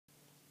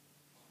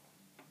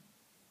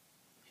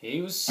He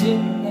was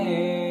sitting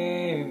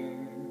there,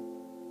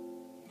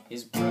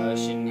 his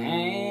brush in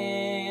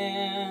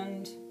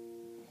hand,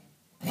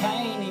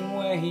 painting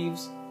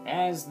waves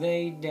as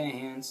they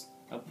danced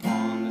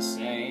upon the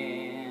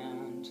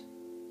sand.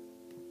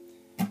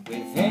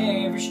 With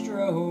every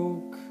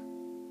stroke,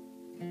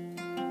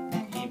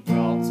 he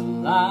brought to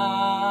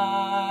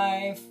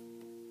life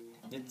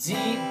the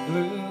deep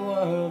blue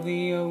of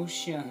the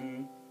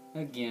ocean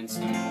against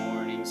the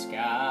morning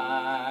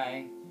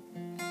sky.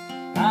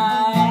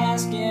 I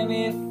asked him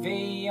if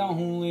he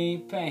only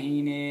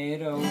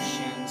painted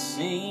ocean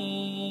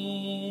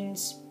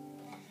scenes.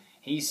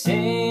 He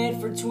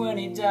said, for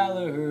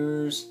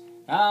 $20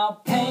 I'll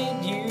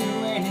paint you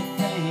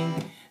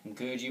anything.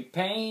 Could you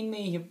paint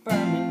me a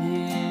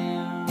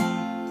Birmingham?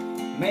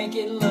 Make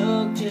it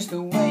look just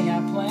the way I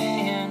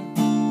planned.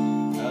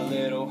 A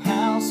little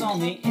house on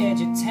the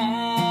edge of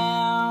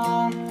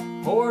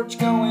town, porch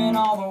going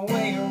all the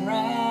way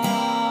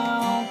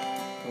around.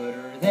 Put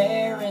her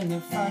there in the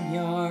front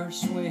yard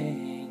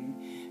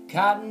swing,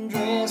 cotton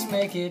dress,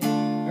 make it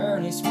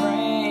early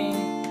spring.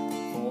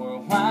 For a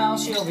while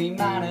she'll be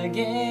mine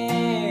again.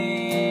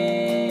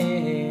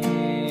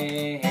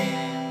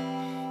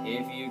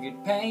 If you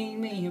could paint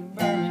me a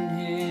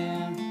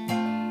Birmingham.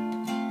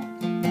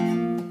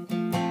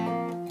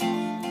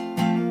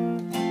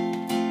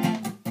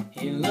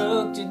 He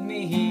looked at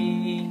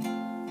me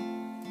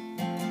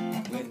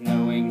with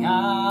knowing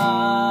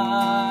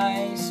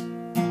eyes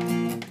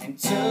and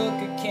took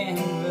a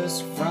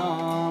canvas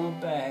from a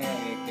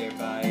bag there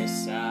by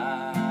his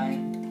side.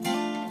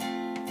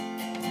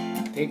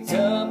 Picked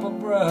up a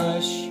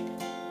brush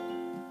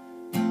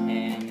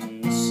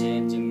and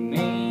said to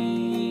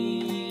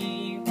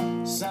me,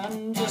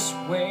 son, just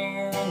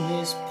where in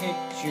this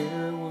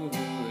picture would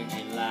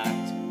you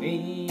like to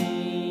be?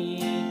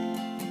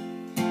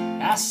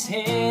 I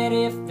said,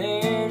 if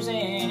there's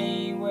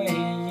any way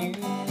you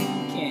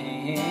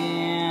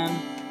can,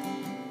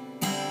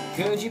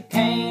 could you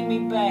paint me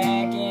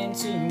back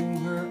into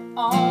her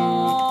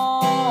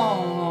arms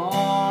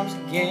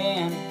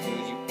again?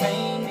 Could you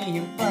paint me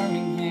a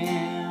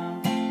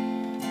Birmingham?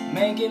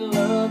 Make it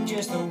look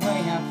just the way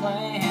I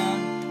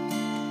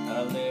planned.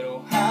 A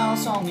little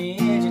house on the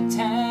edge of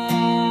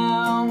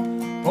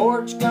town,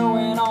 porch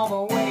going all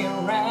the way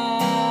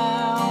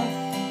around.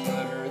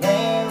 Put her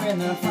there in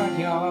the front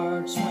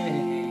yard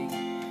swing,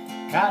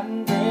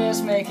 cotton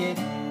dress, make it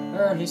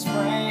early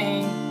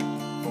spring.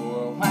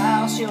 For a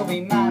while she'll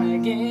be mine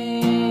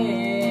again.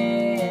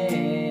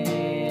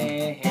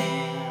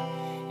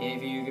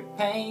 If you could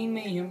paint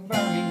me a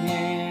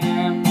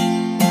Birmingham,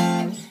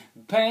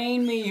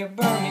 paint me a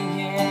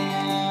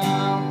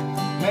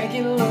Birmingham. Make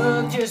it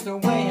look just the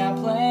way I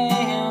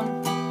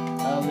planned.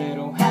 A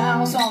little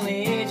house on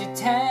the edge of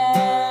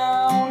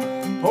town,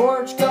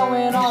 porch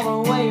going all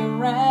the way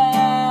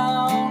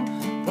around.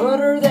 Put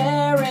her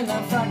there in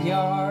the front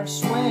yard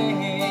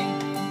swing,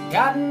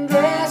 cotton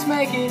dress,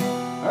 make it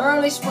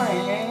early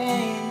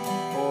spring.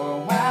 For a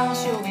while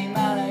she'll be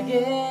mine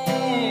again.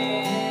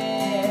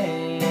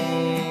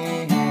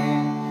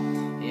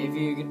 If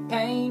you could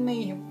paint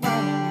me a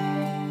Birmingham.